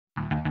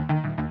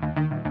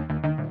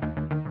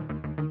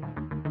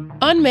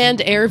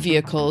Unmanned air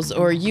vehicles,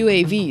 or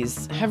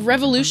UAVs, have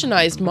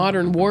revolutionized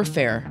modern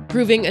warfare,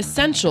 proving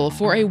essential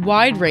for a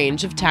wide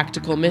range of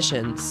tactical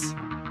missions.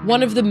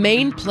 One of the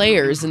main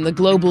players in the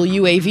global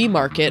UAV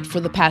market for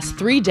the past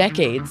 3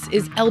 decades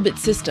is Elbit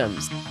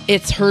Systems.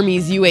 Its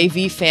Hermes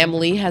UAV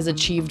family has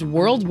achieved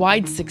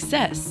worldwide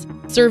success,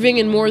 serving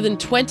in more than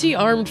 20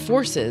 armed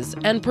forces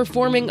and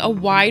performing a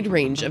wide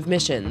range of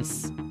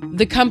missions.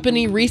 The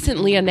company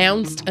recently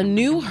announced a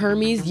new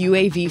Hermes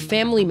UAV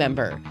family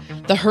member,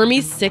 the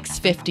Hermes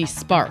 650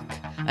 Spark,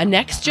 a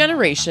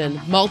next-generation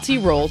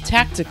multi-role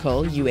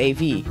tactical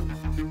UAV.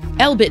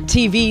 Elbit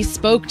TV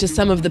spoke to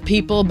some of the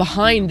people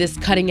behind this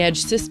cutting-edge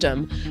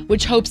system,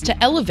 which hopes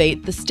to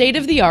elevate the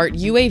state-of-the-art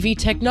UAV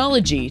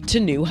technology to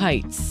new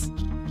heights.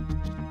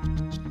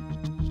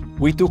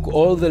 We took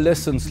all the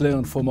lessons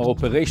learned from our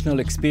operational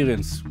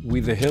experience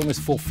with the Hermes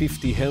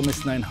 450,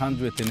 Hermes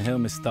 900 and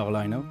Hermes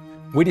Starliner.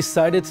 We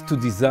decided to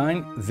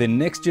design the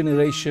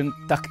next-generation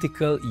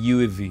tactical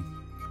UAV.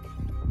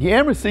 The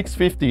Hermes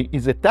 650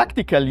 is a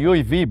tactical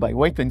UAV by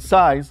weight and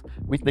size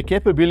with the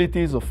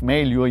capabilities of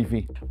male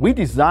UAV. We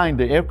designed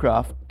the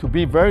aircraft to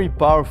be very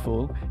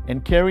powerful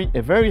and carry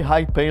a very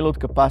high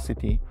payload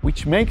capacity,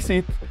 which makes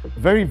it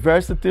very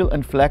versatile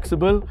and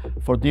flexible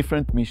for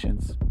different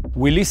missions.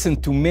 We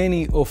listened to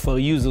many of our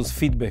users'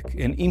 feedback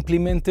and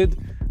implemented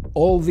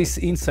all this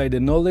insider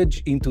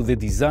knowledge into the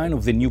design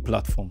of the new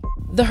platform.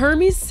 The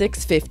Hermes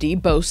 650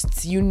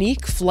 boasts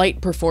unique flight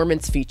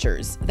performance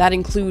features that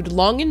include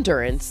long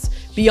endurance,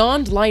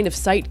 beyond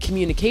line-of-sight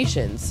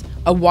communications,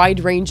 a wide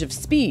range of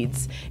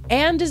speeds,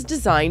 and is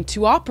designed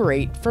to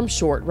operate from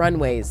short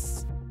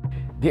runways.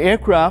 The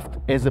aircraft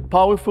has a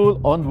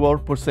powerful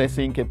onboard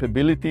processing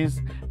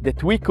capabilities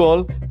that we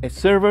call a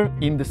server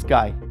in the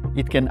sky.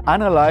 It can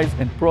analyze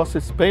and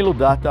process payload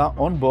data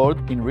on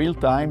board in real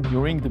time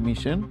during the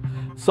mission,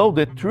 so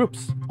that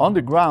troops on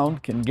the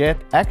ground can get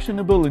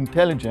actionable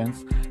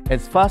intelligence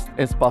as fast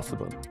as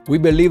possible. We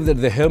believe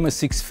that the Hermes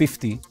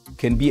 650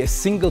 can be a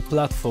single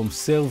platform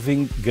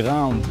serving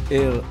ground,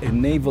 air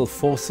and naval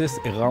forces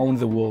around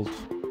the world.